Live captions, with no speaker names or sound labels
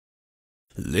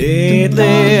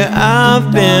Lately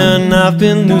I've been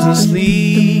losing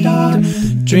sleep,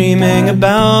 dreaming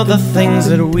about the things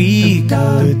that we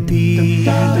could be.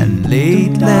 And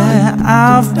lately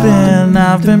I've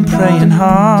been praying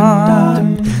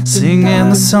hard,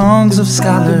 singing the songs of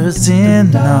scholars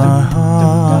in our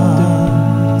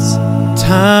hearts,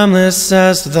 timeless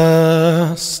as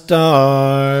the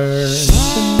stars.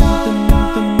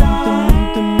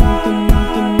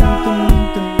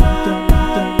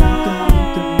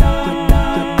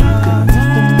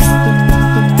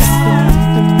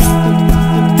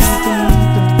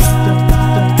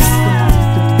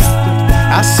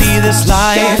 I see this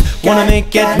life, wanna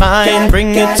make it mine,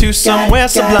 bring it to somewhere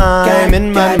sublime.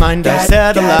 In my mind I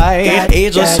set a light,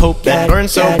 ageless hope that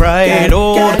burns so bright.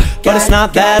 Old, but it's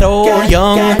not that old.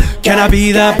 Young, can I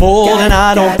be that bold? And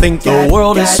I don't think the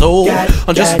world is sold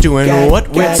on just doing what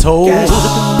we're told.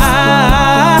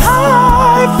 I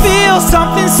feel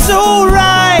something so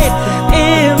right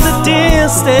in the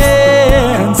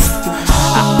distance.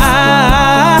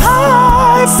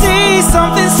 I see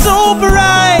something so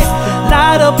bright,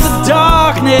 light up the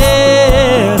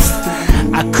darkness.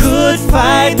 I could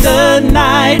fight the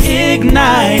night,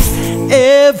 ignite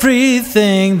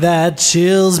everything that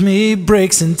chills me,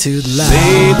 breaks into life.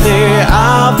 Lately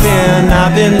I've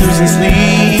been losing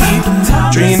sleep,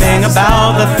 dreaming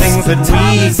about the things that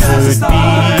we could be.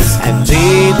 And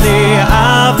lately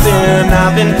I've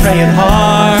been praying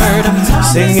hard,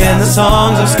 singing the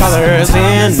songs of scholars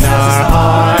in our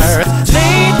hearts.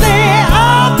 Lately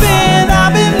I've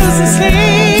been losing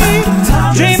sleep,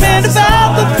 dreaming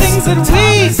about the things that we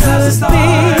could be.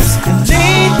 And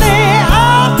lately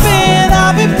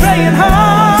I've been praying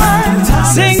hard,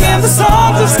 singing the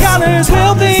songs of scholars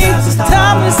will be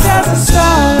timeless as the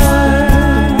stars.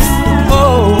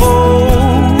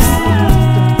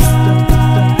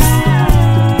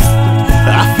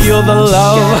 I feel the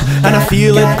love, and I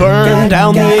feel it burn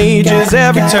down the ages,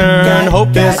 every turn.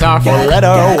 Hope is our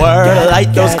four-letter word.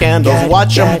 Light those candles,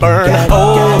 watch them burn.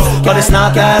 Old, but it's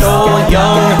not that old.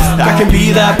 Young, I can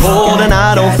be that bold. And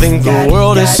I don't think the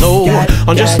world is sold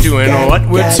on just doing what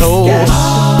we're told.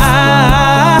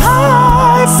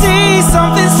 I see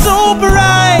something so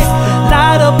bright,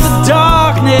 light up the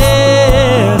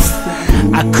darkness.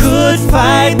 I could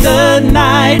fight the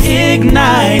night,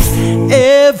 ignite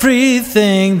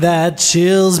everything that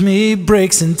chills me,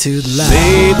 breaks into life.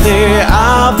 Lately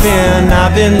I've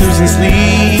been losing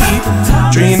sleep,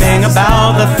 dreaming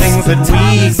about the things that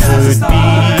we could be.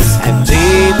 And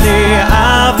lately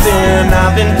I've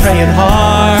been praying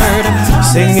hard,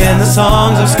 singing the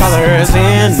songs of scholars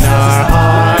in our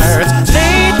hearts.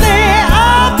 Lately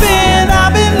I've been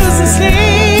losing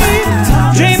sleep,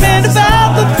 dreaming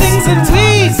about the things that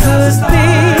we could be.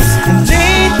 And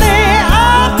lately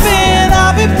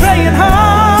I've been praying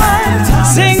hard,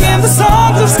 singing the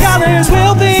songs of scholars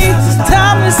will be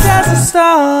timeless as the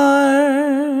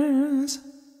stars.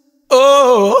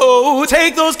 Oh,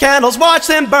 take those candles, watch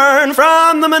them burn.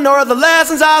 From the menorah, the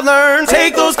lessons I've learned.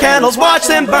 Take those candles, watch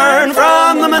them burn.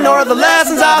 From the menorah, the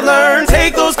lessons I've learned.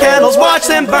 Take those candles, watch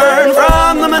them burn.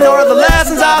 From the menorah, the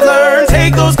lessons I've learned.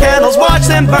 Take those candles, watch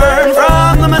them burn.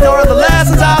 From the menorah, the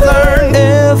lessons I've learned.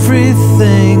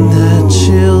 Everything that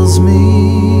chills me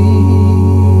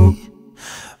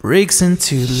breaks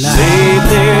into life.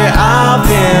 Lately I've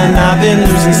been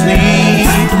losing sleep,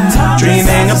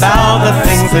 dreaming about the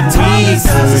things that we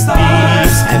could be.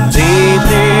 And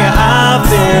lately I've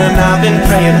been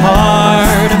praying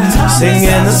hard,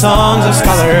 singing the songs of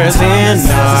scholars in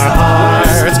our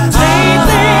hearts.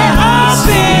 Lately I've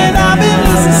been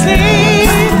losing sleep,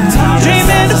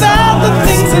 dreaming about the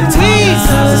things that we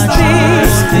could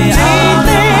be.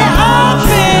 Lately I've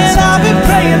been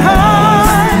praying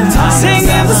hard,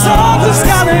 singing the songs of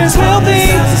scholars will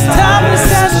be timeless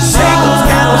as the stars. Take those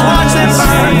candles, watch them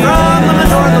burn. From the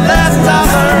menorah, the lessons I've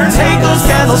learned. Take those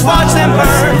candles, watch them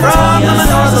burn.